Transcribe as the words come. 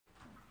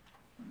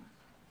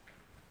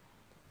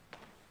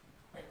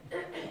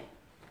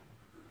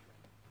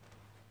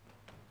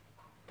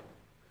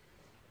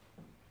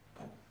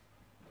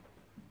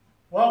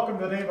Welcome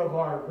the name of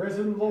our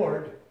risen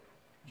Lord,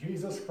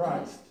 Jesus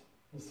Christ,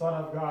 the Son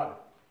of God.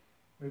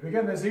 We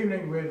begin this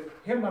evening with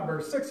hymn number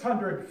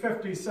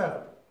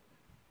 657,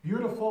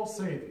 Beautiful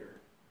Savior.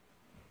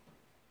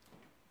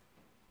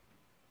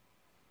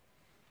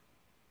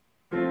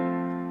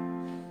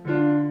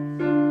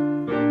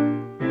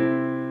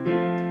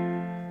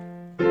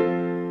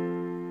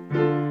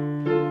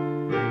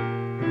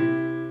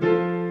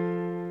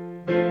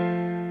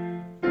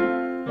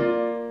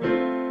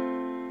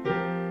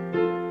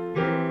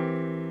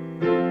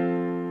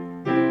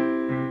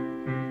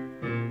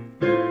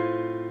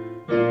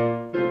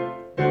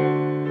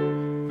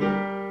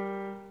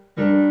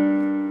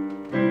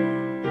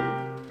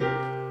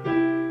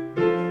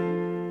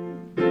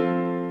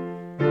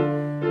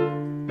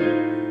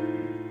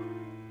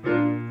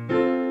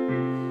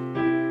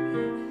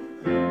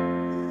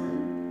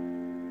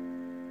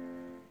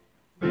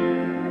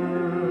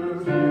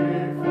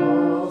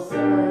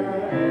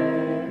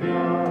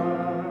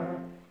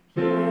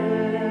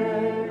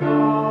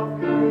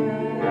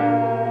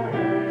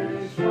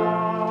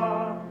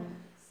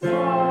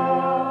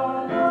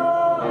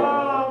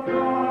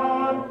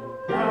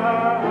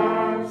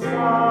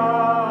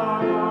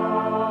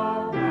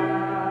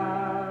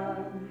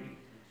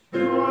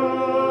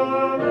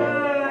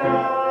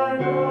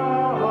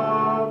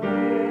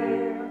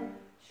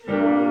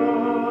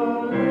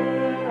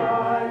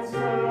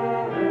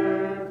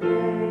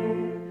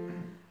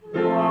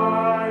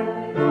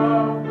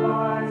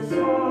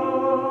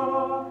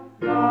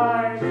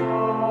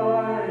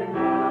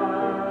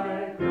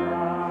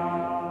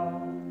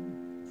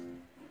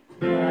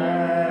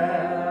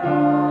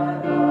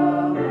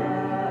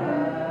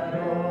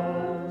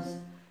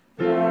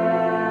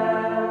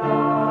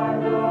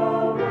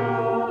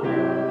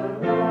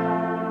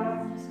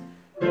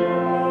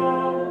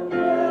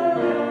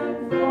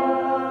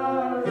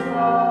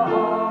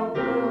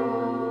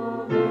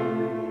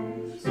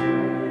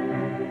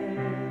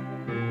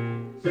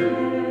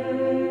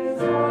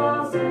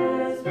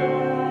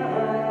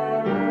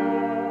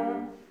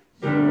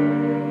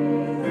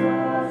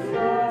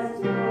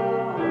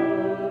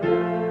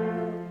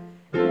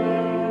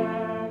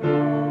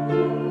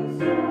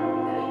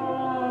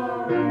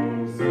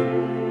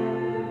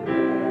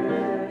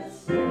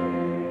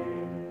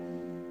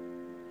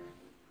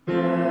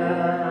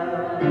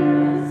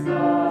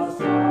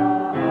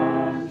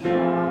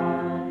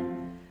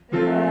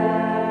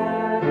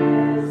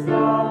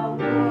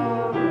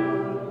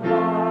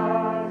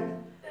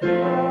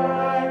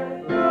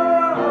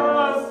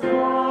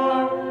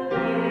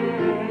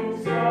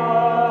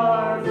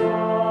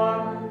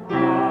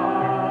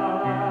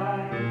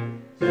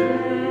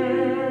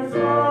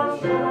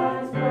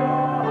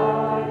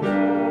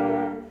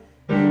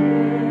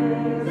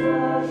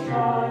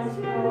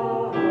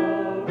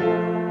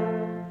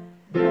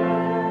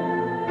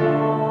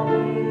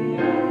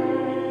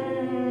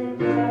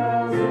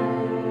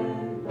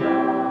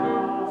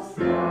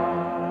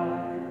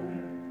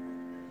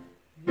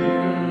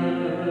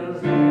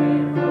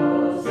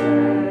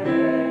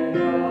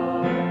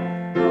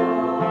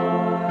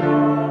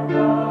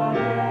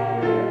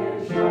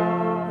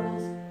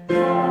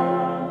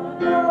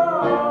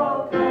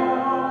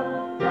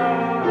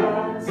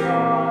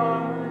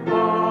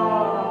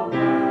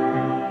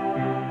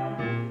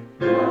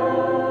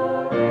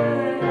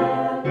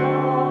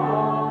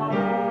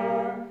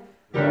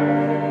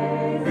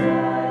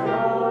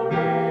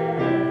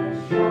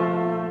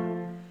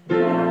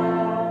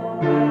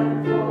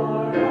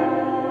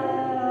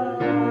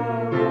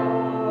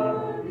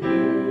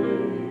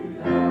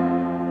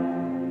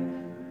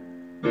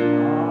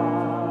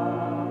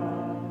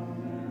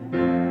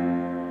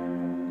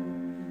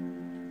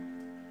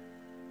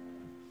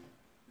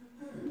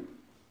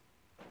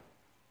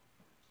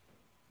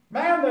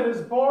 Man that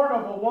is born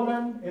of a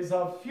woman is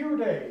of few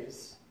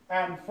days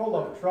and full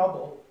of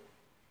trouble.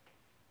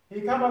 He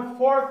cometh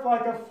forth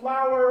like a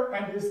flower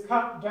and is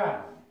cut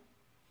down.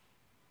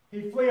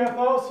 He fleeth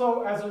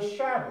also as a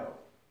shadow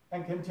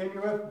and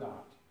continueth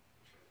not.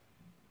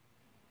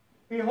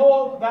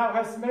 Behold, thou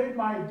hast made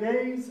my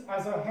days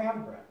as a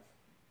handbreadth,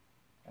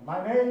 and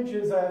mine age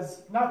is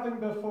as nothing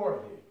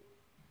before thee.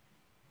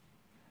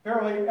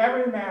 Verily,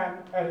 every man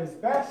at his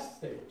best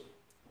state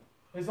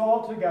is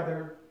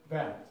altogether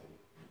vanity.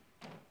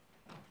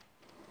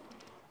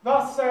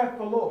 Thus saith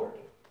the Lord,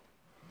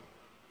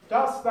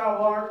 dust thou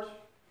art,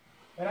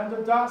 and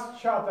unto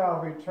dust shalt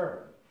thou return.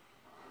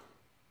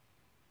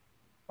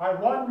 By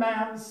one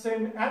man's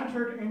sin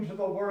entered into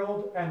the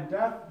world, and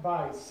death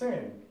by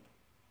sin.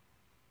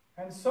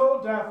 And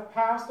so death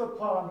passed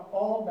upon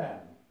all men,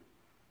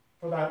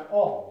 for that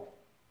all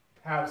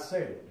have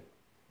sinned.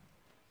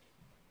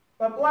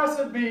 But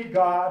blessed be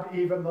God,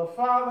 even the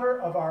Father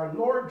of our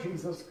Lord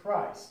Jesus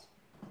Christ,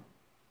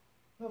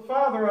 the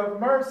Father of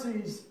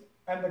mercies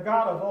and the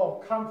God of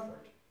all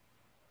comfort,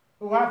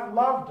 who hath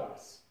loved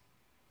us,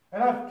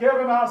 and hath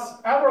given us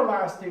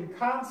everlasting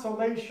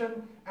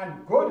consolation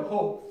and good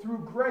hope through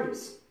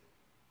grace,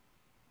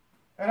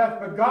 and hath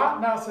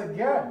begotten us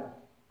again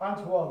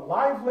unto a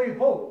lively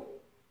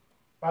hope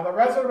by the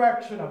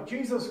resurrection of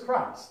Jesus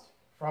Christ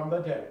from the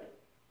dead.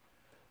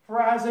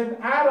 For as in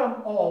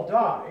Adam all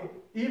die,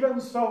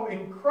 even so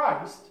in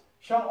Christ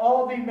shall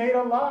all be made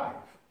alive.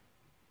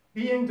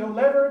 Being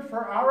delivered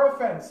for our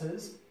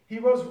offenses, he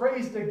was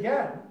raised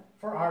again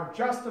for our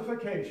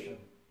justification,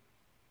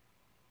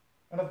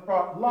 and hath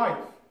brought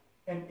life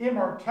and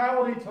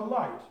immortality to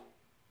light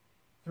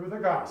through the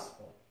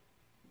gospel.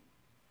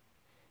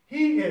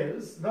 He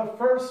is the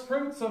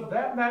firstfruits of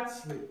them that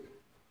sleep,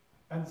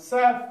 and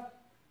saith,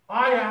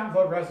 I am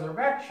the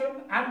resurrection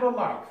and the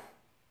life.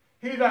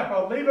 He that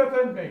believeth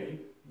in me,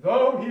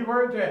 though he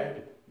were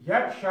dead,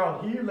 yet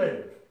shall he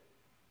live.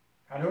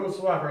 And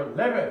whosoever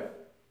liveth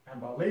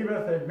and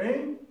believeth in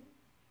me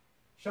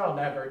shall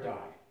never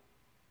die.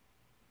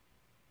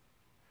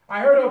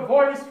 I heard a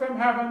voice from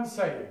heaven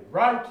saying,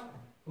 Write,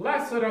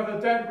 blessed are the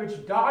dead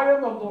which die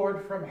in the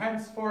Lord from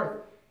henceforth.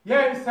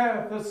 Yea,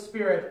 saith the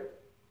Spirit,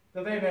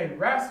 that they may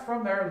rest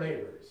from their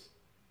labors,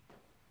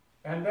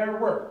 and their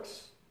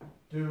works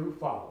do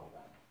follow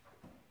them.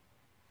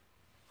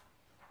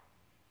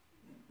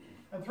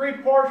 And three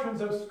portions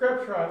of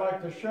Scripture I'd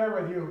like to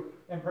share with you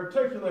in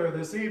particular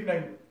this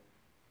evening.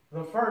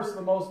 The first,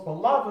 the most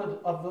beloved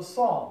of the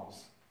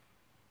Psalms,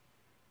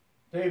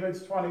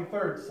 David's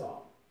 23rd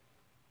Psalm.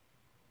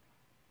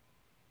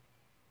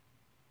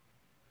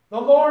 The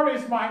Lord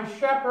is my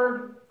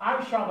shepherd,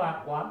 I shall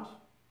not want.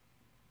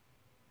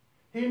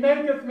 He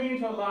maketh me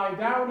to lie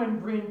down in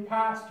green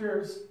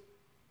pastures.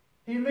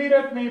 He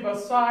leadeth me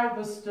beside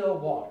the still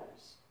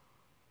waters.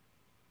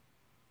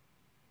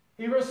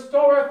 He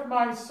restoreth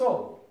my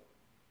soul.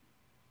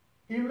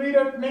 He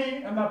leadeth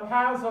me in the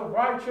paths of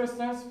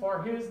righteousness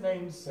for his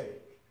name's sake.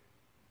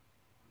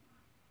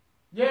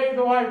 Yea,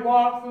 though I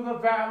walk through the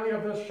valley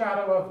of the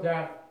shadow of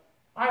death,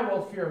 I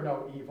will fear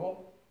no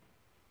evil.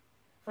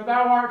 For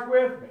thou art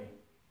with me.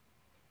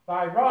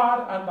 Thy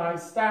rod and thy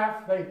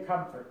staff, they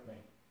comfort me.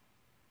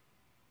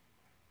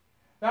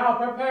 Thou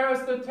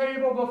preparest a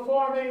table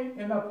before me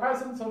in the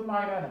presence of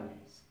mine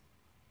enemies.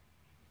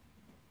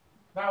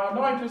 Thou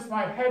anointest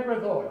my head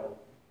with oil.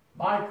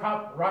 My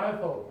cup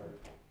runneth over.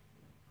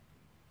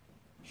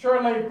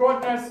 Surely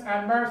goodness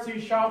and mercy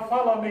shall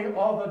follow me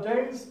all the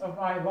days of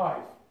my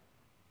life,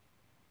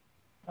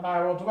 and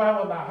I will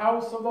dwell in the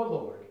house of the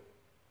Lord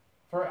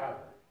forever.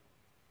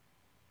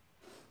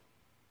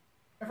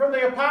 And from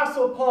the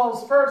Apostle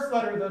Paul's first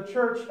letter to the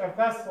church of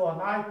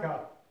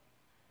Thessalonica,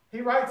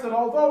 he writes that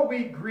although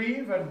we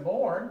grieve and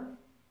mourn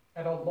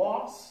at a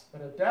loss,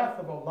 at a death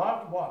of a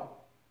loved one,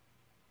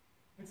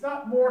 it's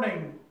not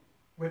mourning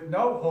with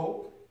no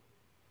hope,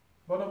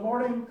 but a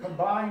mourning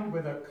combined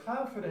with a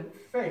confident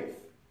faith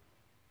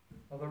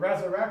of the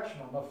resurrection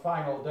on the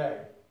final day.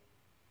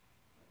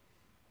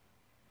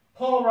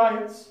 Paul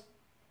writes,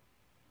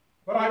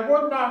 But I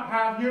would not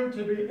have you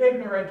to be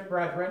ignorant,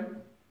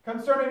 brethren,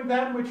 concerning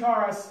them which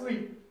are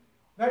asleep,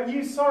 that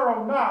ye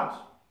sorrow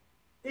not,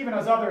 even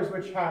as others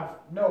which have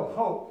no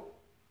hope.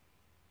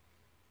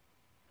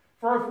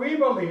 For if we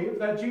believe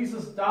that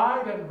Jesus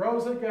died and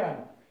rose again,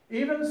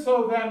 even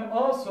so then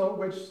also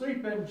which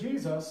sleep in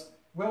Jesus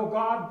will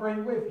God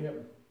bring with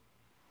him.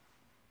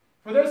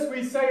 For this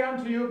we say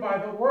unto you by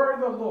the word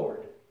of the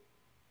Lord,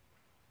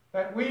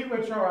 that we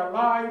which are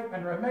alive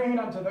and remain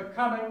unto the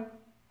coming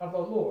of the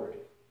Lord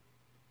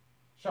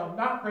shall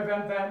not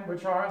prevent them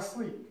which are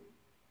asleep.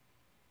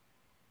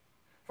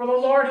 For the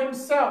Lord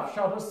himself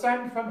shall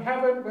descend from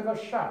heaven with a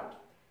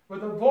shout, with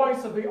the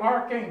voice of the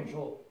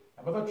archangel,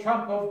 and with the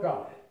trump of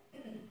God.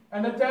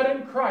 And the dead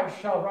in Christ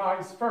shall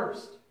rise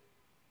first.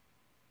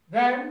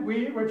 Then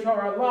we which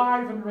are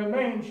alive and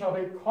remain shall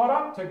be caught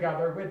up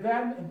together with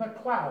them in the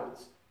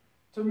clouds,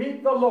 to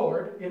meet the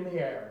Lord in the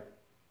air.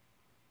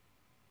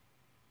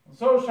 And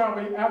so shall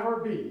we ever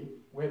be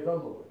with the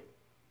Lord.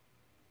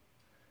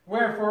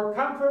 Wherefore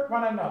comfort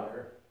one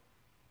another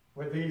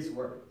with these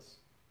words.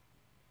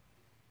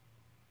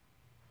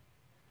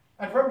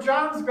 And from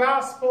John's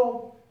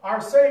Gospel,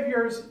 our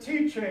Savior's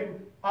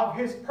teaching of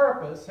his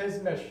purpose,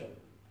 his mission.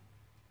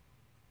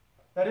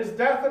 That his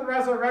death and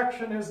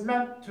resurrection is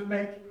meant to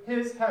make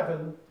his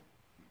heaven,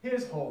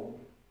 his home,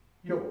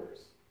 yours.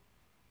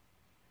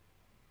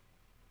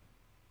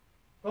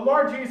 The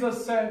Lord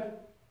Jesus said,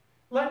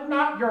 Let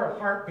not your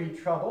heart be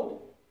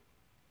troubled.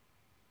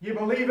 Ye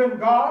believe in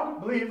God,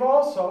 believe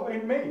also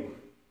in me.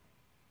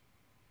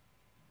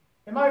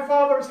 In my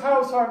Father's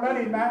house are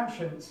many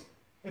mansions.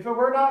 If it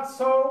were not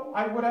so,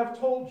 I would have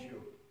told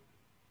you.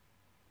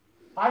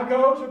 I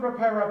go to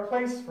prepare a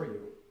place for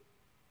you.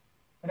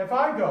 And if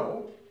I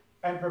go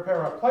and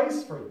prepare a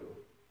place for you,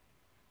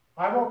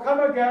 I will come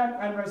again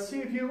and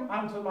receive you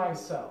unto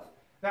myself,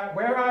 that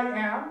where I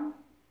am,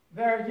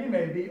 there ye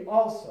may be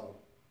also.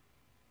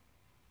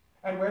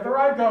 And whither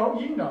I go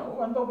ye know,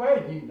 and the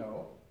way ye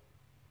know.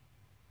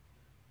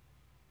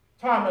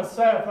 Thomas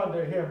saith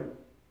unto him,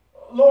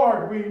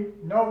 Lord, we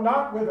know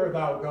not whither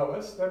thou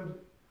goest, and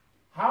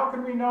how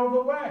can we know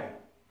the way?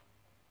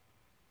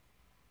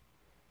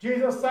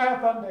 Jesus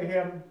saith unto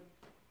him,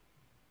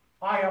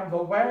 I am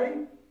the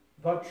way,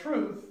 the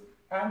truth,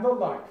 and the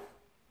life.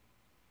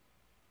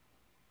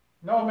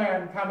 No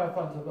man cometh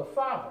unto the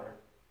Father,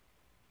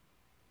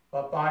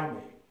 but by me.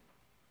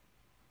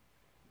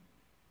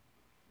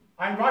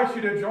 I invite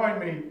you to join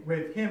me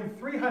with hymn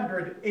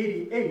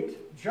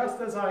 388,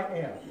 Just As I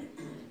Am.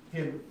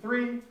 Hymn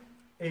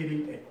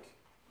 388.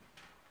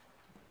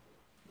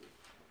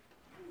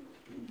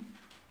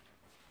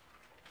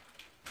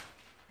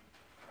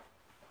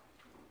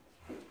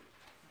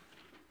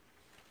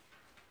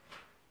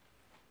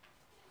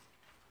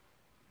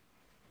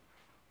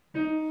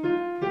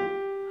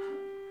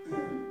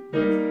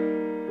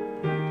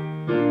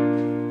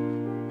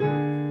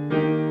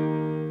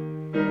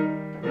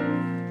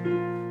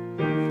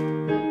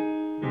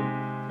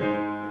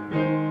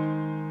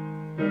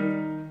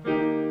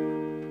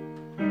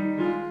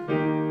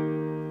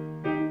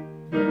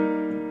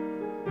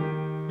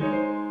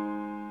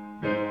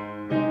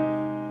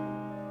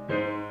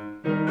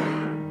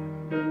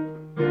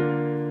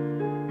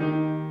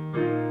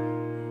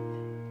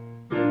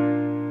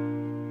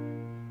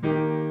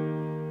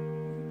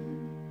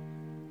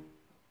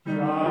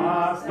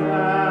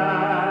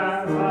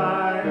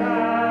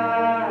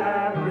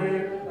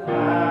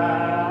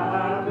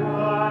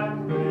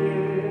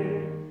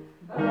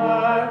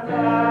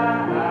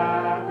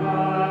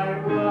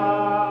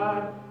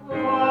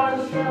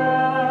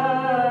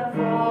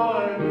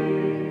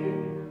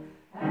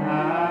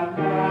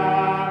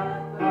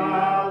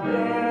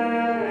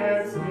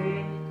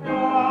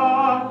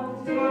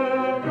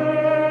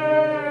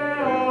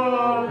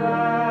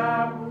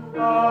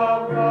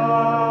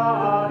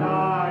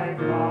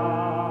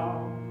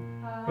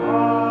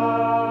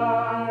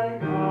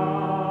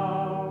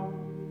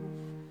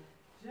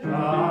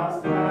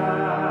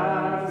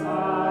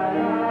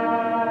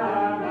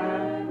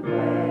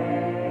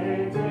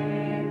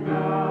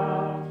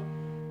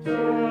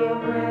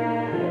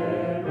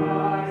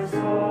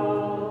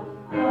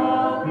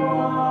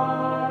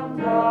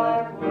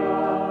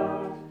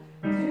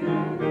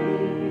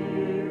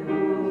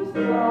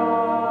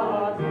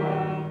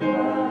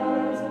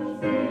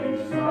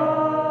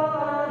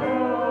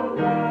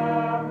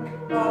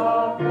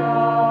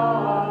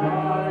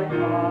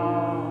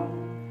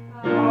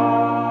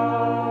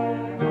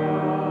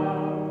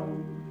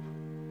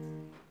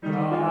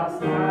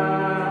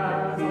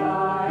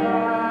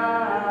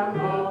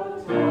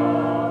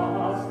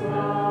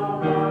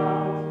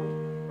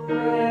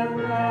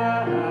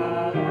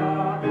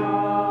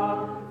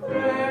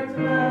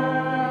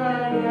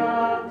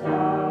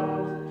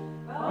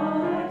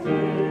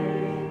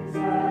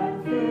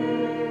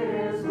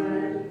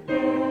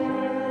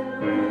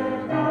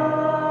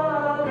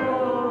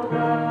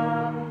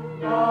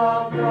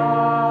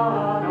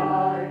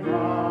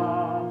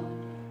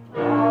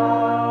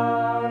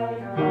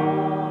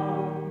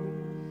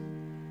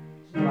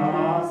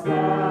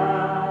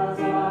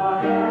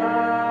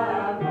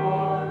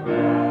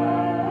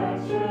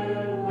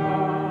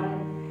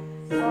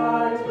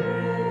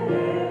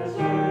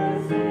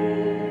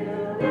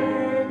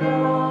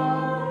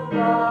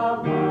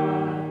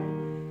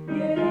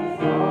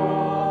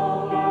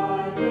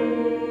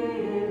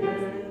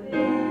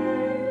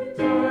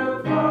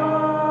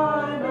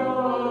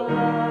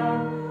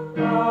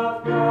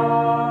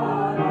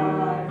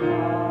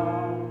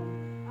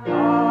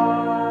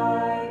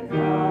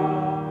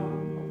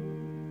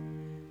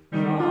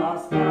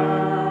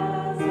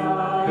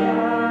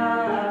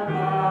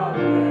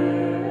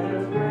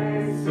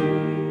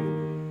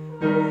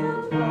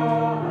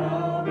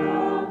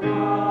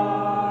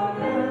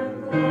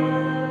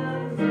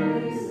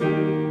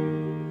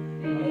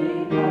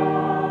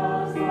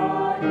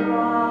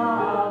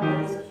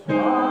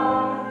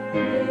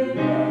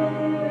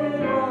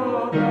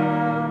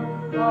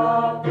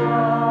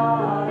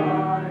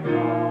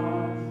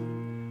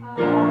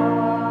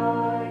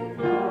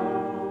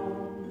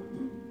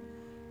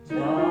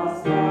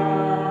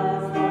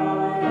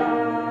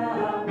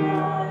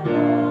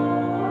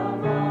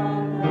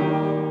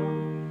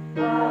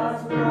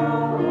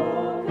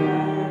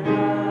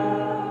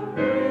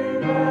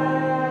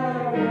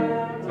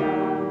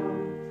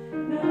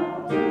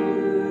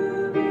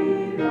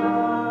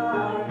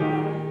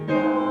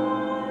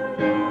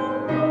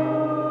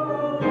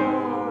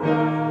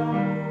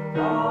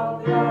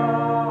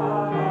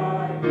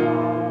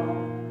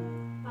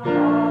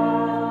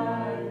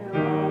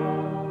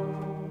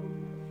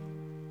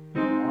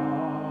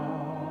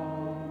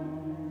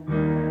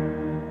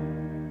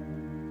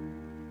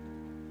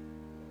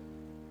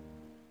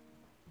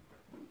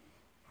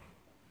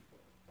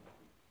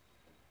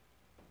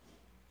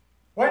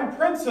 When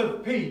Prince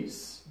of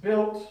Peace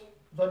built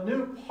the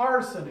new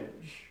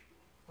parsonage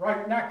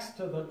right next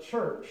to the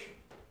church,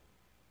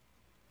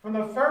 from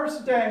the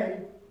first day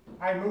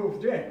I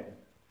moved in,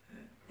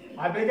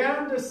 I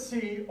began to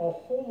see a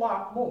whole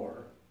lot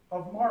more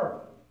of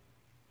Marvin.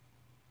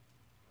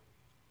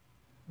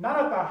 Not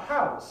at the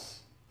house,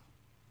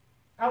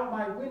 out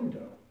my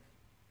window,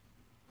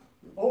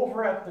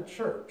 over at the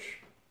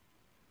church.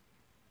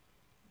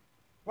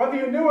 Whether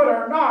you knew it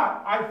or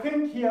not, I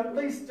think he at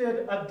least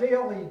did a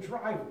daily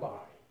drive-by.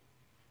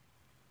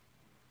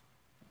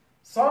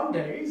 Some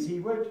days he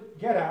would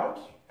get out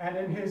and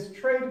in his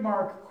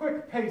trademark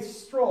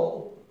quick-paced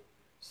stroll,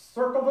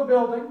 circle the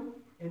building,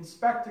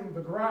 inspecting the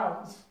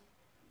grounds.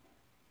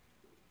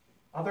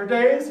 Other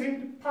days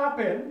he'd pop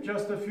in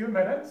just a few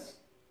minutes.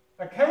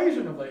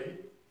 Occasionally,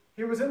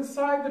 he was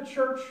inside the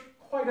church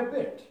quite a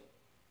bit.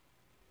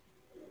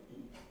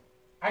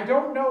 I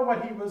don't know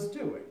what he was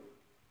doing,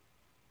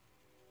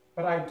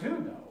 but I do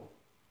know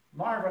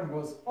Marvin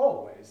was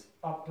always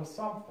up to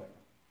something.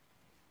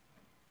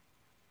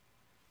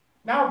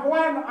 Now,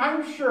 Gwen,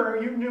 I'm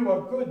sure you knew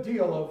a good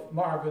deal of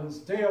Marvin's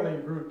daily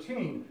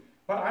routine,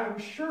 but I'm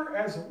sure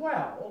as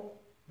well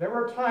there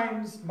were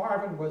times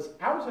Marvin was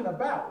out and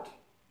about,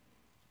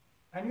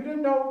 and you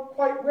didn't know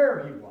quite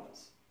where he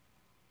was.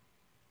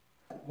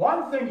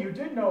 One thing you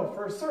did know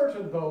for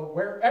certain, though,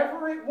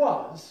 wherever it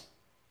was,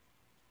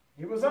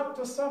 he was up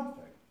to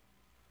something.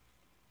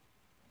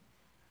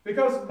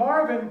 Because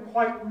Marvin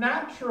quite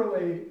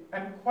naturally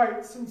and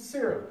quite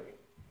sincerely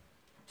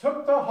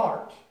took to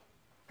heart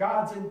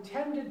God's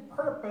intended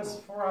purpose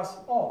for us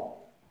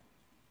all,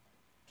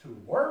 to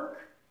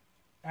work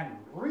and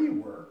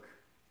rework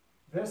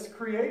this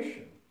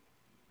creation.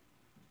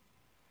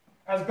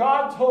 As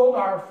God told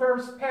our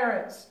first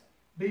parents,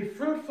 "Be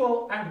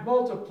fruitful and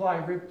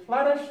multiply,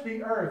 replenish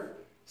the earth,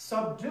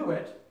 subdue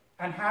it,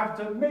 and have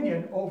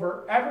dominion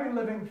over every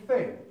living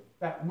thing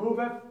that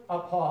moveth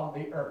upon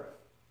the earth."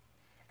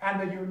 And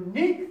the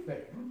unique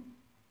thing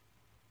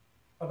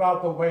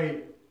about the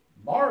way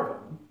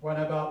Marvin went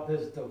about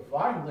this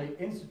divinely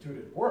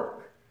instituted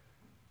work,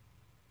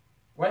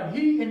 when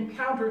he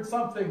encountered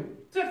something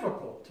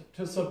difficult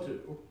to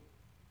subdue,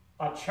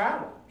 a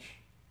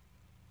challenge,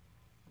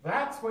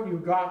 that's when you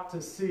got to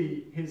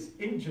see his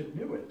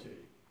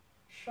ingenuity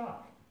shine.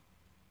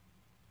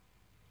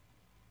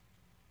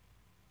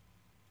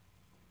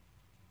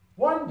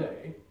 One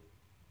day,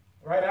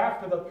 right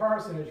after the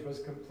parsonage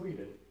was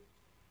completed,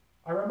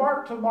 I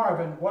remarked to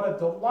Marvin what a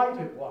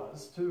delight it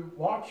was to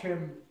watch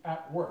him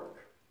at work.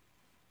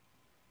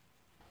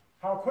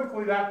 How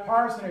quickly that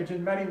parsonage,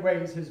 in many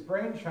ways his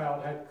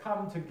brainchild, had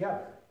come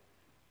together.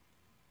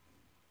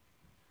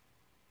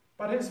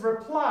 But his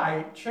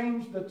reply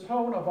changed the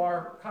tone of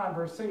our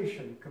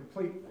conversation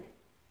completely.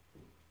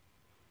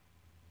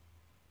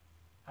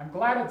 "I'm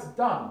glad it's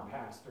done,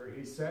 Pastor,"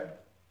 he said,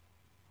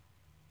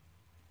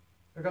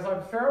 "because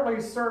I'm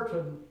fairly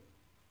certain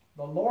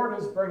the Lord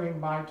is bringing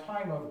my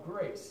time of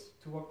grace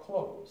to a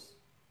close.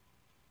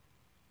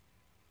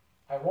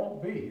 I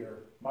won't be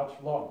here much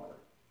longer."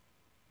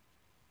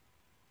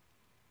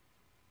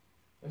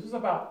 This is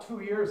about 2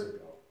 years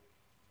ago,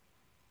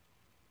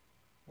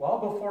 well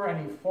before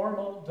any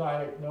formal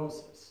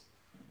diagnosis.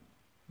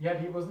 Yet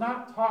he was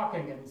not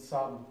talking in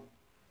some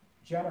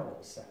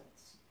general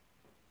sense.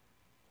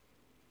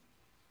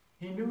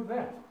 He knew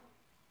then.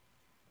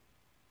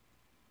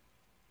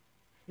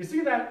 You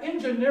see, that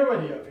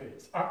ingenuity of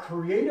his, a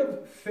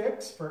creative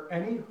fix for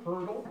any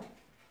hurdle,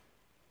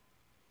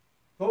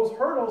 those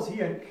hurdles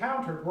he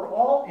encountered were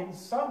all in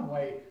some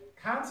way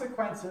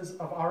consequences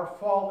of our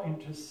fall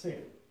into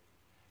sin.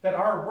 That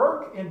our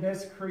work in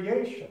this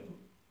creation,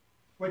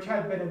 which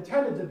had been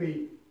intended to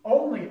be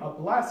only a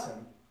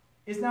blessing,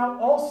 is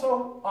now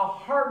also a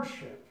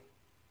hardship.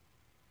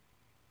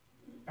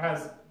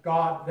 As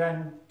God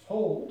then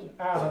told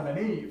Adam and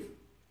Eve,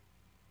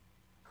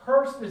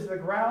 "Cursed is the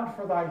ground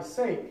for thy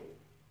sake,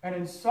 and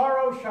in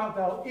sorrow shalt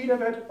thou eat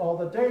of it all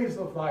the days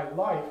of thy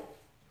life.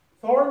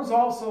 Thorns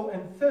also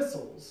and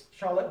thistles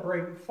shall it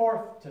bring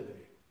forth to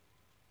thee."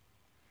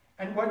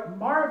 And what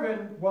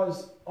Marvin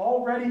was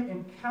already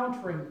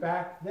encountering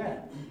back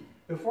then,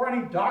 before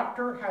any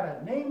doctor had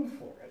a name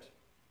for it,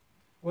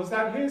 was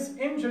that his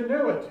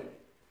ingenuity,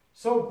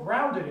 so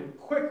grounded in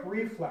quick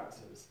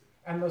reflexes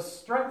and the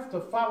strength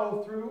to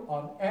follow through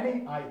on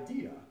any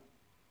idea,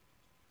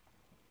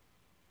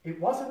 it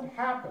wasn't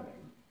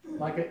happening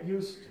like it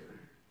used to.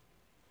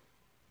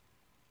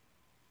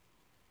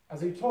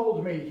 As he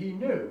told me, he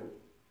knew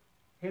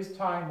his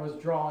time was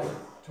drawing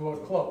to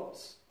a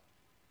close.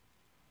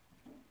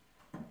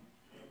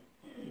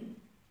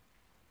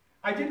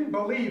 I didn't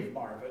believe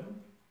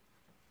Marvin.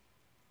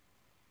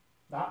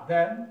 Not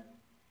then.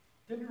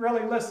 Didn't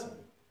really listen.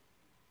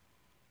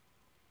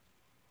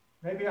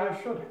 Maybe I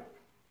should have.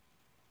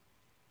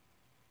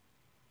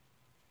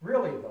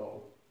 Really,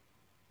 though,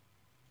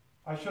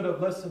 I should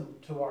have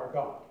listened to our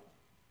God.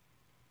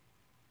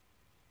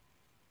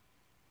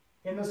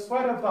 "In the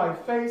sweat of thy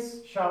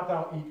face shalt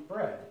thou eat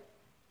bread,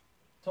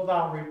 till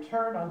thou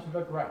return unto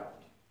the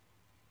ground.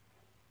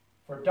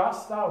 For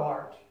dust thou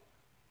art,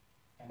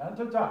 and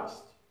unto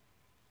dust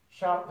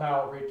shalt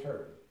thou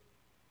return."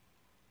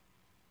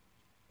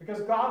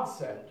 Because God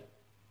said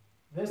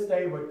this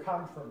day would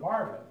come for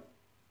Marvin,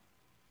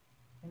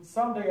 and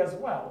someday as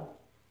well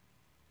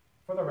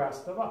for the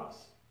rest of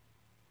us.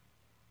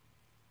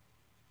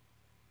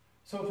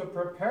 So to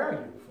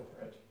prepare you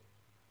for it,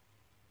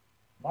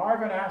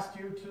 Marvin asked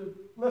you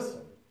to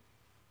listen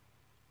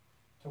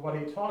to what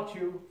he taught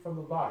you from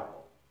the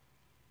Bible.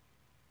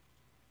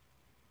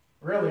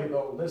 Really,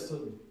 though,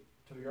 listen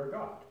to your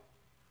God.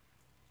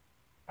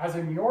 as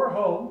in your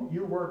home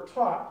you were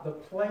taught the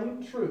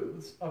plain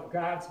truths of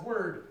God's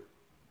word,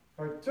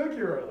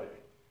 particularly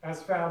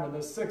as found in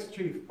the 6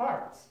 chief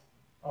parts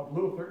of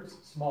Luther's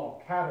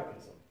Small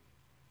Catechism.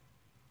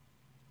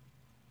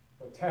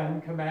 The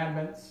 10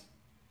 Commandments,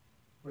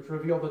 which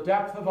reveal the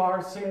depth of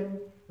our sin,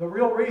 the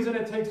real reason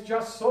it takes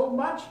just so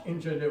much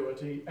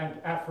ingenuity and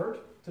effort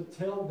to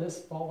till this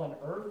fallen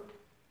earth,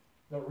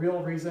 the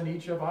real reason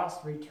each of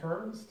us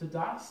returns to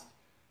dust,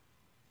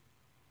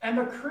 and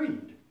the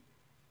Creed,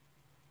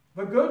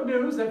 the good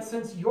news that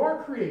since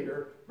your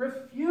Creator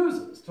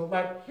refuses to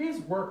let his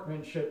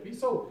workmanship be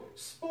so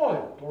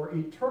spoiled or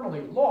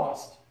eternally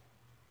lost,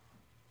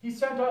 he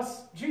sent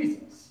us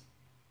Jesus.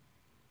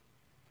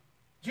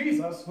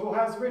 Jesus, who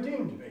has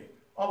redeemed me,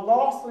 a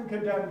lost and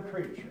condemned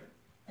creature,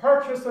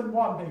 purchased and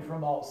won me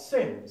from all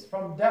sins,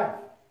 from death,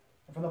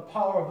 and from the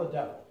power of the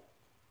devil.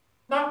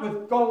 Not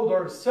with gold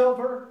or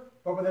silver,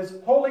 but with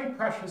his holy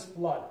precious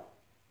blood,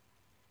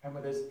 and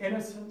with his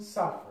innocent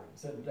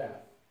sufferings and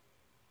death.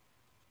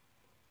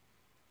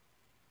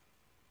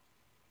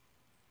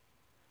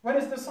 When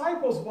his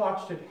disciples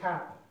watched it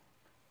happen,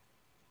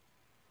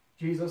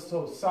 Jesus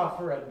so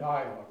suffer and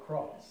die on a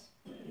cross,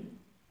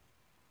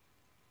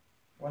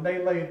 when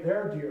they laid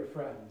their dear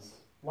friend's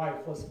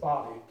lifeless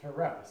body to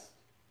rest,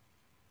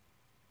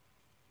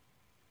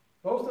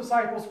 those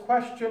disciples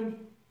questioned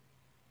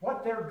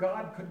what their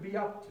God could be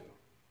up to.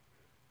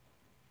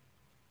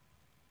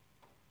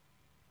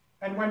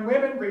 And when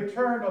women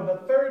returned on the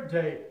 3rd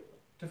day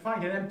to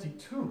find an empty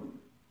tomb,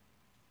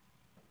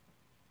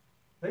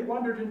 they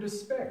wondered in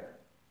despair,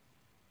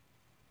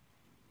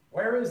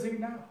 where is he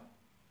now?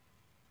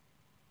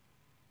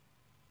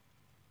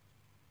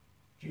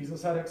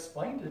 Jesus had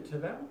explained it to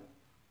them.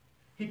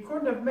 He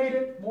couldn't have made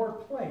it more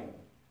plain.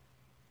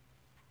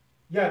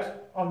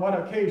 Yet, on one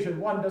occasion,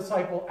 one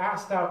disciple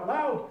asked out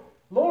loud,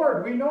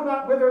 Lord, we know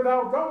not whither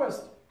thou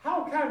goest.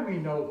 How can we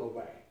know the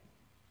way?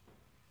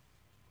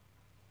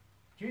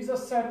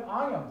 Jesus said,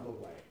 I am the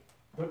way,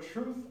 the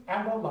truth,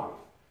 and the life.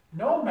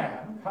 No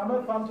man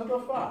cometh unto the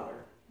Father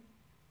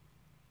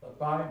but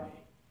by me.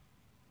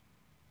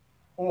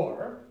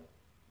 Or,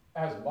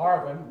 as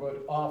Marvin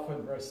would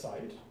often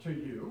recite to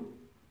you,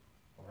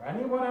 or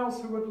anyone else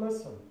who would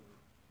listen,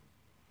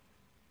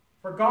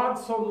 for God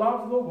so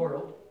loved the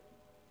world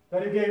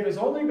that he gave his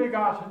only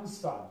begotten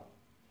Son,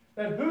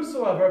 that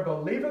whosoever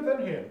believeth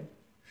in him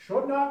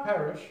should not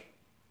perish,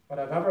 but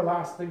have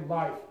everlasting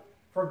life.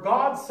 For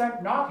God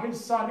sent not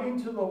his Son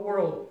into the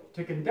world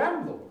to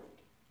condemn the world,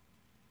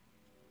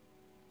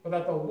 but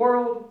that the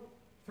world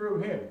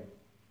through him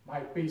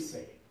might be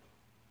saved.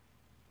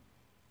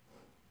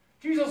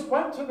 Jesus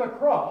went to the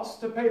cross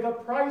to pay the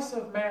price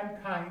of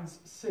mankind's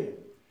sin.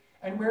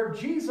 And where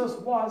Jesus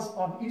was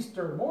on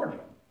Easter morning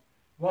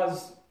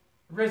was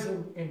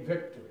risen in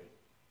victory,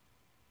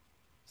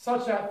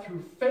 such that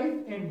through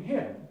faith in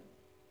him,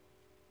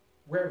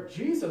 where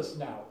Jesus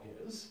now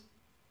is,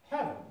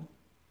 heaven,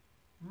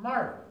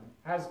 Marvin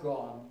has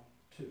gone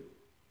to.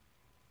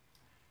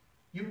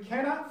 You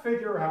cannot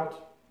figure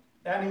out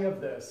any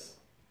of this.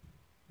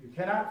 You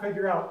cannot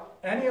figure out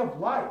any of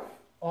life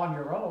on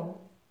your own.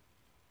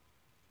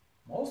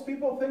 Most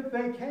people think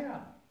they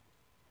can.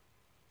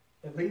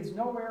 It leads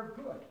nowhere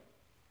good.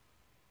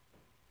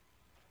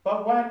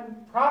 But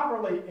when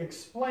properly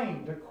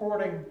explained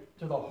according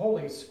to the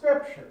Holy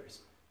Scriptures,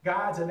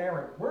 God's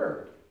inerrant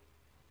word,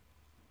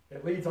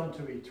 it leads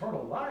unto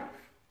eternal life.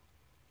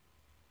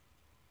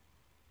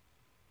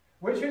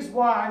 Which is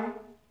why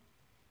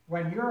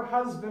when your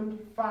husband,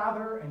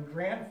 father, and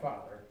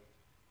grandfather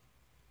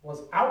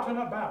was out and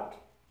about,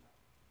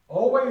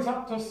 always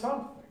up to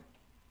something,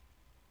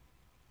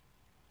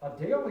 a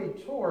daily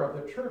tour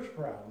of the church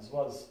grounds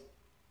was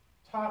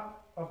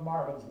top of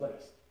Marvin's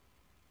list.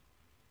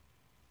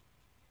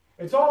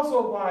 It's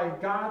also why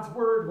God's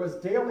word was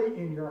daily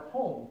in your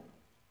home,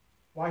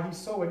 why he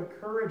so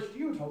encouraged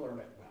you to learn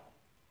it well.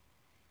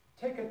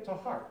 Take it to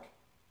heart.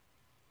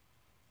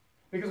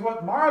 Because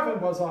what Marvin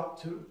was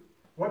up to,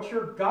 what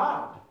your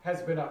God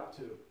has been up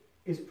to,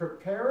 is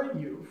preparing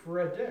you for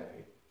a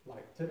day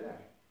like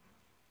today.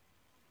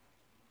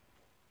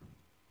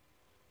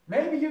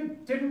 Maybe you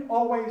didn't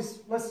always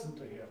listen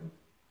to him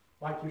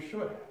like you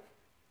should have.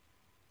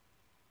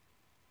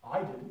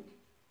 I didn't.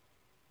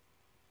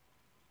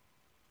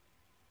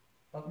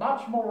 But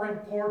much more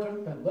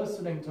important than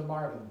listening to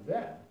Marvin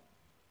then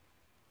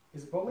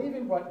is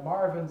believing what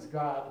Marvin's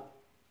God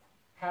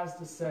has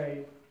to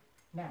say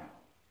now.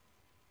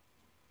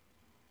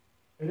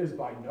 It is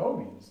by no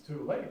means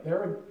too late.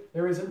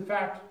 There is, in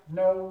fact,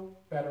 no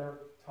better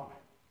time.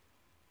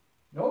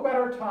 No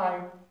better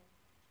time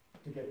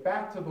to get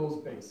back to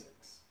those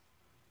basics.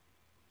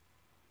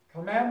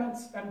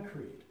 Commandments and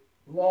creed,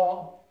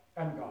 law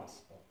and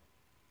gospel,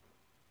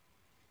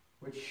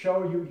 which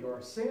show you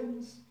your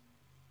sins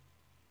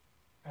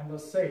and the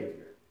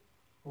Savior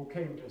who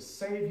came to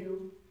save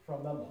you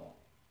from them all.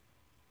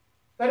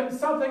 That in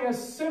something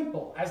as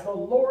simple as the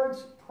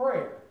Lord's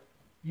Prayer,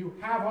 you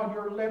have on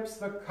your lips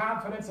the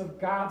confidence of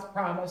God's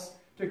promise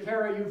to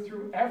carry you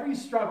through every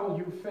struggle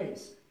you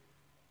face,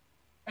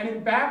 and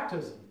in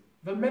baptism,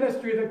 the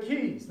ministry of the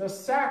keys, the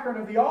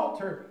sacrament of the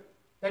altar,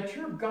 that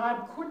your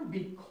God couldn't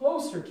be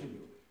closer to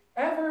you,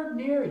 ever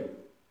near you,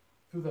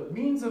 through the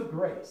means of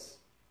grace,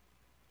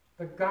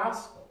 the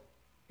gospel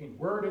in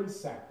word and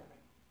sacrament.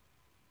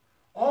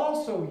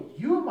 Also,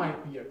 you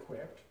might be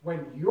equipped,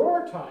 when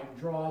your time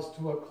draws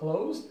to a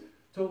close,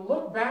 to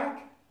look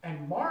back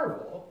and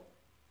marvel,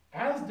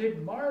 as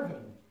did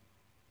Marvin,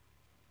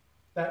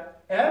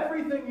 that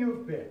everything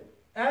you've been,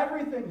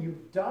 everything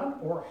you've done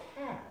or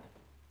had,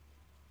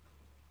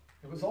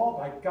 it was all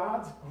by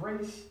God's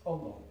grace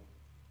alone.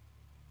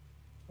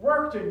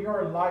 Worked in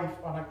your life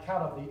on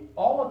account of the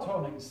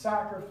all-atoning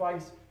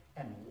sacrifice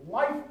and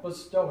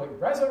life-bestowing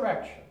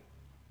resurrection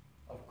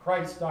of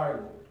Christ our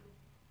Lord.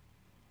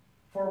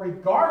 For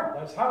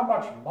regardless how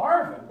much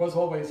Marvin was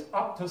always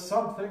up to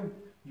something,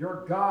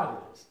 your God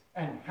is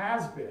and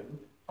has been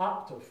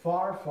up to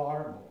far,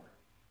 far more.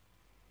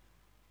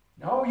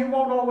 No, you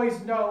won't always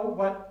know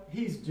what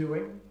he's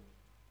doing.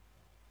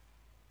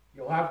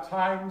 You'll have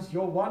times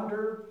you'll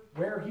wonder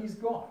where he's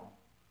gone.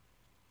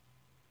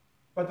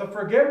 But the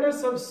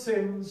forgiveness of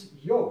sins,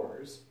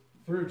 yours,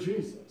 through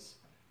Jesus,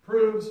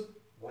 proves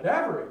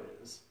whatever it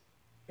is,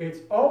 it's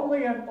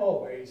only and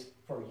always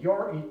for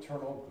your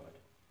eternal good.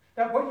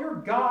 That what your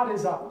God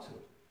is up to,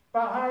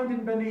 behind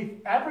and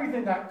beneath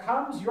everything that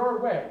comes your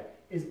way,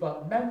 is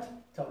but meant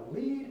to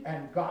lead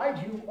and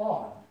guide you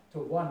on to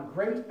one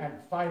great and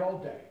final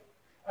day.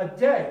 A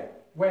day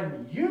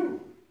when you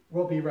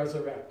will be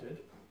resurrected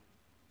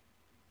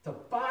to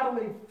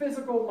bodily,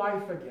 physical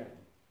life again.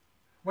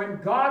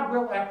 When God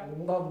will at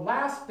the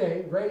last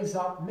day raise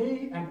up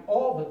me and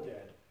all the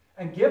dead,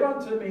 and give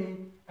unto me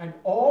and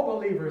all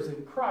believers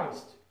in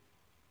Christ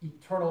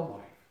eternal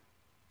life.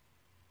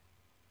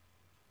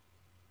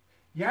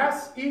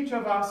 Yes, each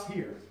of us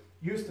here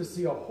used to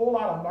see a whole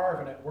lot of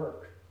Marvin at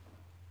work.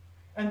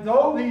 And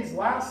though these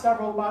last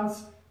several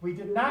months we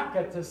did not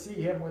get to see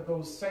him with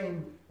those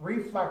same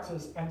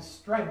reflexes and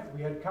strength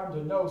we had come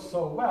to know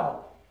so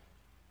well,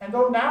 and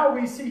though now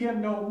we see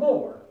him no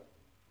more,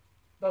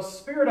 the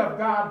Spirit of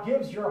God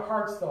gives your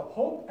hearts the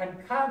hope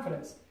and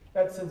confidence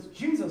that since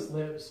Jesus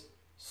lives,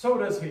 so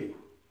does he.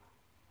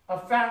 A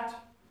fact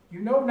you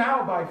know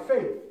now by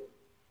faith,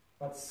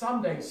 but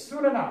someday,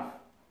 soon enough,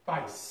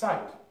 by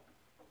sight.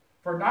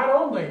 For not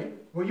only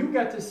will you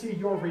get to see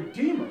your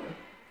Redeemer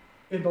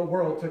in the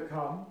world to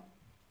come,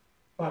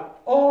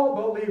 but all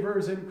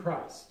believers in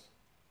Christ,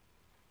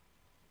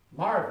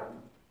 Marvin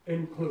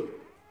included.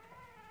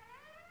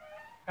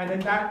 And in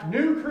that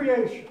new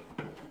creation,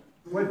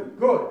 with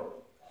good,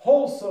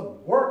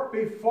 wholesome work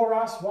before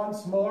us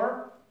once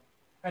more,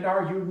 and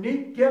our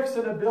unique gifts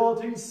and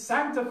abilities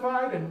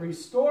sanctified and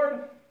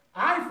restored,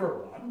 I,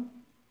 for one,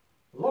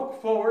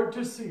 look forward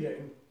to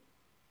seeing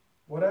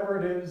whatever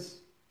it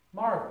is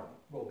Marvin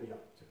will be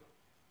up to.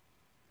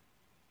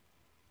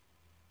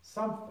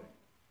 Something,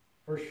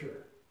 for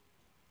sure.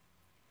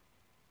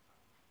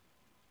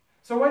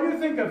 So when you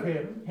think of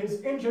him,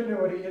 his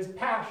ingenuity, his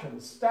passion,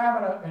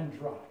 stamina, and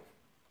drive,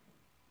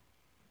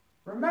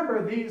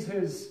 remember these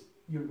his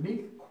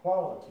unique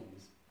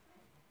qualities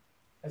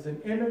as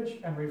an image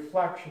and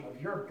reflection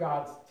of your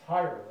God's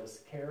tireless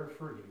care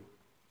for you.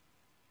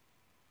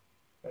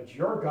 That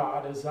your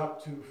God is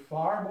up to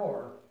far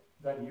more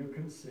than you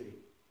can see,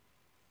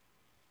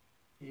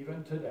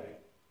 even today.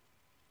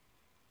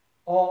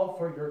 All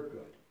for your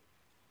good.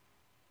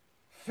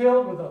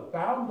 Filled with a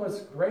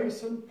boundless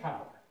grace and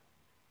power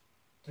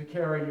to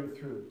carry you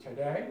through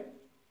today,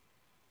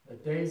 the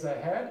days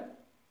ahead,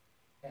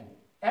 and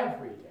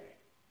every day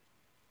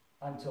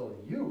until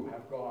you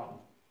have gone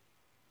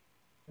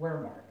where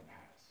Marvin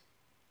has.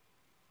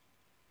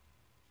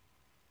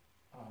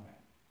 Amen.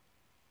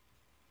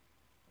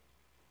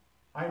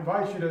 I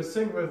invite you to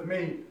sing with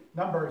me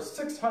number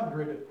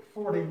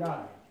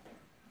 649.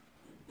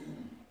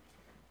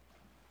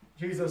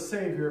 Jesus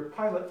Savior,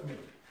 pilot me.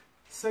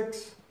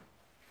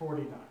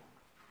 649.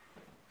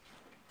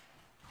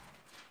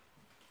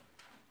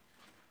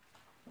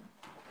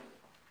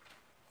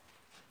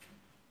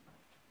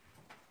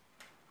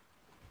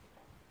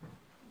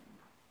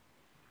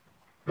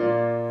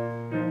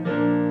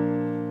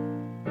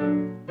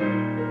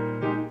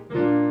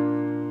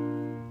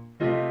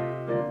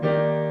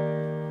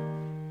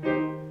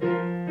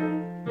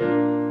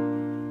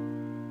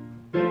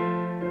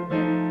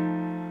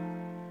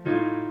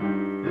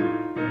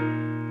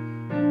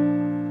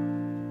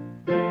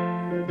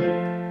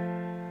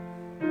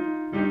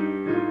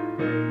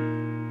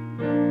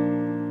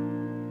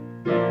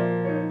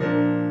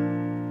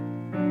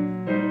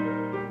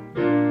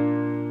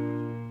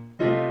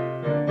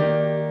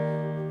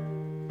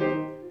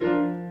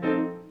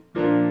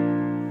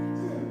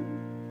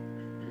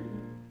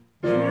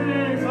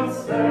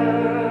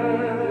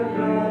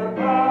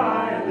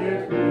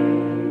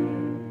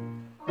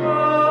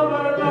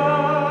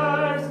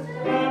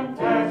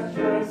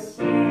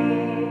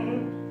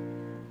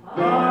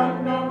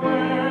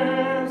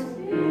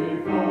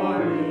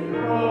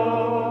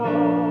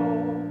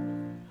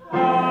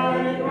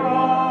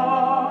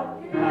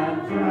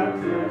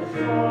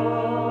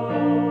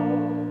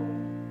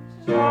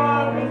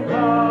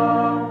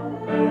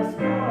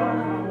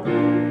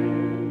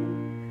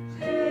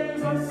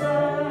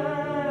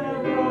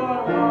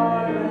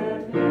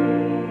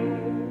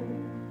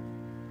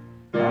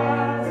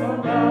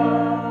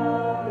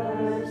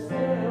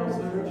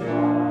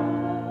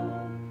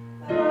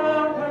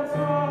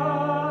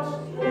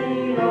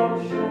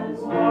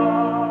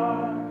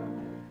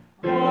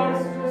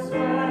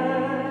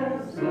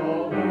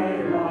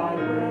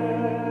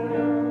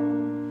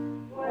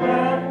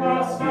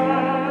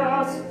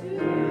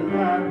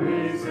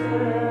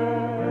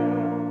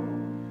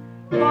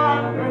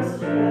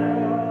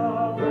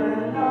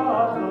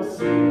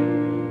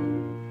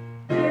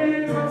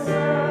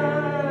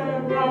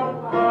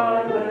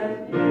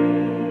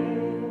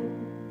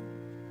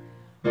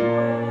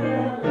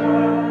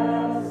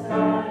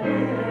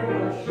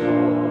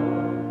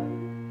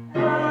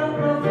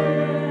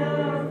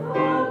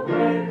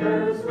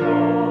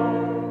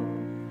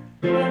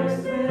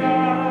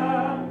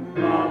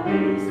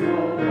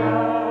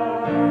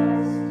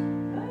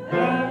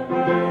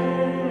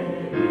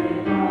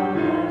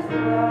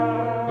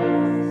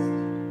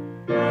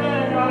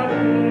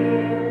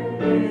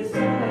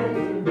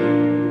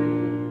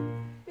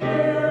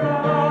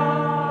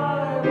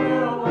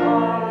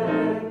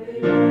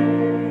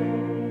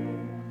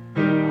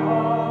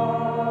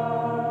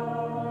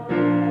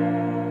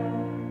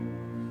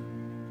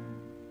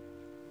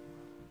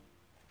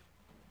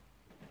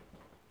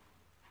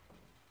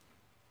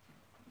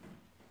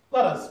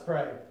 Let us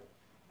pray.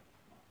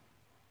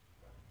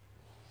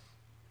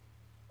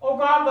 O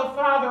God, the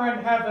Father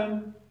in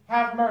heaven,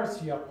 have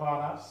mercy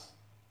upon us.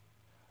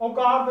 O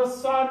God, the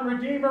Son,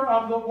 Redeemer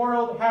of the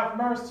world, have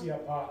mercy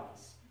upon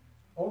us.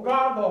 O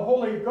God, the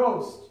Holy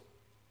Ghost,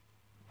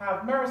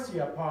 have mercy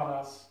upon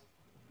us,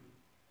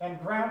 and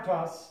grant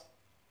us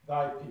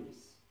thy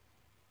peace.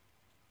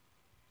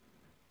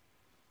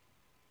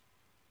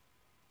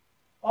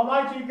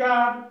 Almighty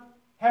God,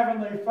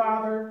 Heavenly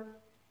Father,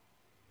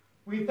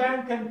 we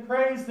thank and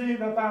praise thee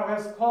that thou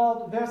hast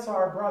called this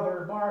our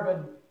brother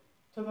Marvin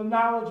to the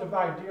knowledge of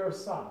thy dear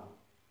Son,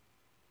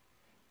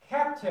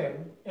 kept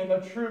him in the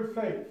true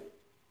faith,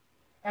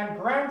 and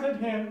granted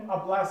him a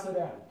blessed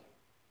end.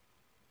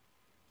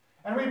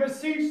 And we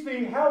beseech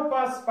thee, help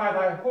us by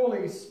thy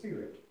Holy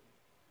Spirit,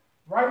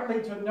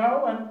 rightly to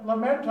know and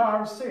lament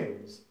our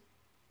sins,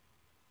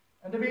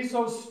 and to be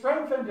so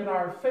strengthened in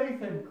our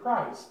faith in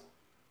Christ,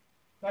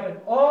 that in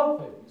all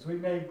things we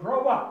may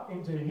grow up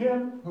into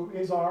him who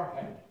is our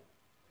head,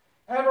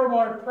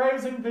 evermore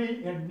praising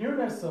thee in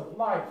newness of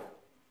life,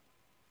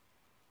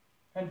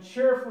 and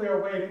cheerfully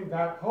awaiting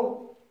that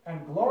hope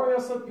and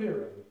glorious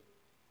appearing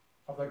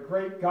of the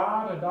great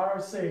God and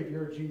our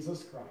Savior,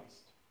 Jesus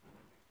Christ,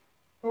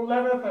 who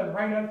liveth and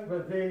reigneth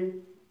with thee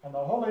and the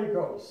Holy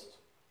Ghost,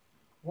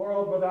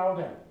 world without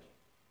end.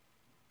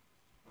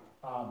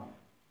 Amen.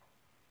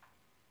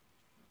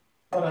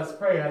 Let us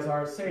pray as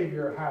our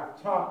Savior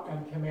hath taught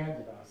and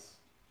commanded us.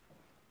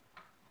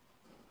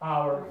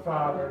 Our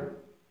Father,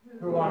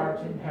 who art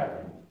in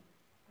heaven,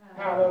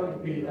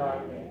 hallowed be thy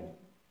name.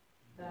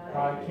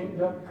 Thy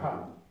kingdom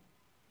come,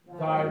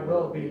 thy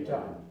will be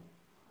done,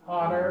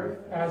 on earth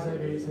as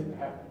it is in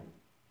heaven.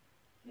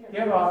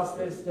 Give us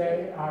this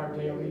day our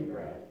daily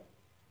bread,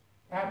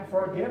 and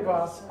forgive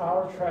us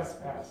our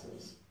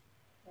trespasses,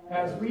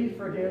 as we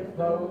forgive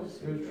those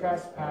who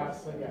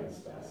trespass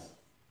against us.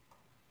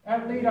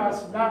 And lead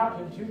us not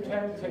into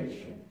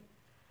temptation,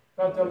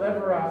 but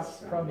deliver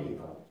us from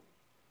evil.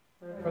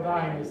 For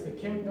thine is the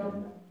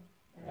kingdom,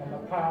 and the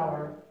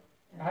power,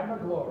 and the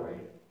glory,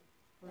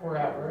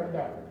 forever and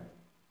ever.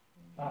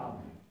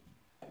 Amen.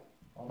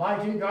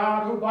 Almighty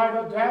God, who by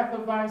the death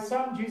of thy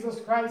Son, Jesus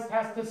Christ,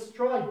 hast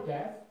destroyed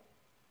death,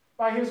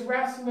 by his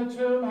rest in the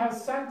tomb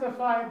has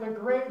sanctified the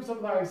graves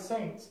of thy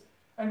saints,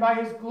 and by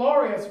his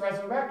glorious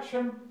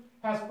resurrection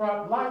has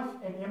brought life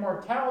and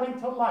immortality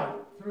to light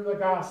through the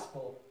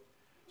gospel,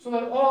 so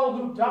that all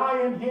who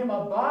die in him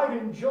abide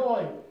in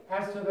joy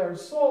as to their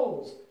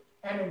souls,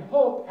 and in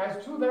hope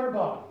as to their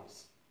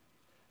bodies.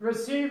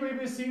 Receive, we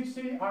beseech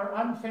thee, our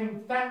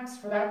unfeigned thanks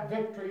for that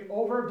victory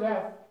over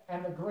death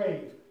and the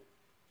grave,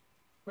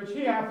 which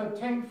he hath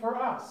obtained for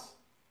us,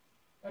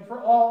 and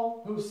for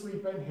all who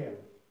sleep in him.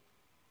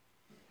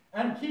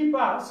 And keep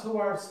us, who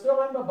are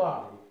still in the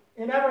body,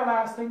 in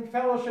everlasting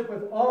fellowship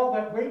with all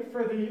that wait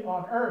for thee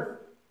on earth,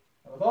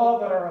 and with all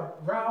that are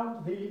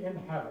around thee in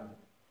heaven,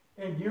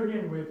 in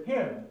union with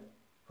him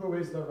who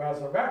is the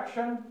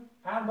resurrection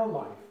and the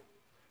life,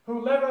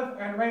 who liveth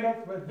and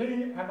reigneth with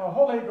thee and the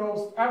Holy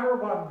Ghost, ever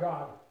one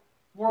God,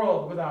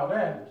 world without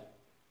end.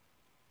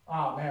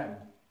 Amen.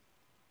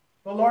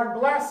 The Lord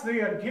bless thee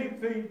and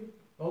keep thee.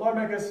 The Lord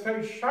make his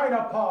face shine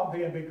upon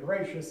thee and be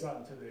gracious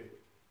unto thee.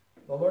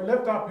 The Lord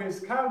lift up his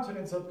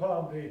countenance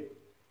upon thee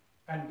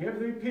and give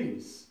thee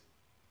peace.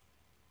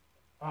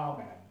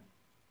 Amen.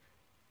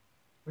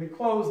 We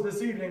close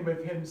this evening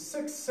with hymn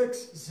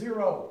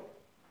 660,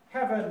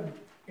 Heaven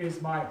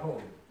is My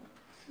Home.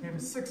 Hymn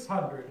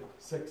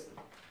 660.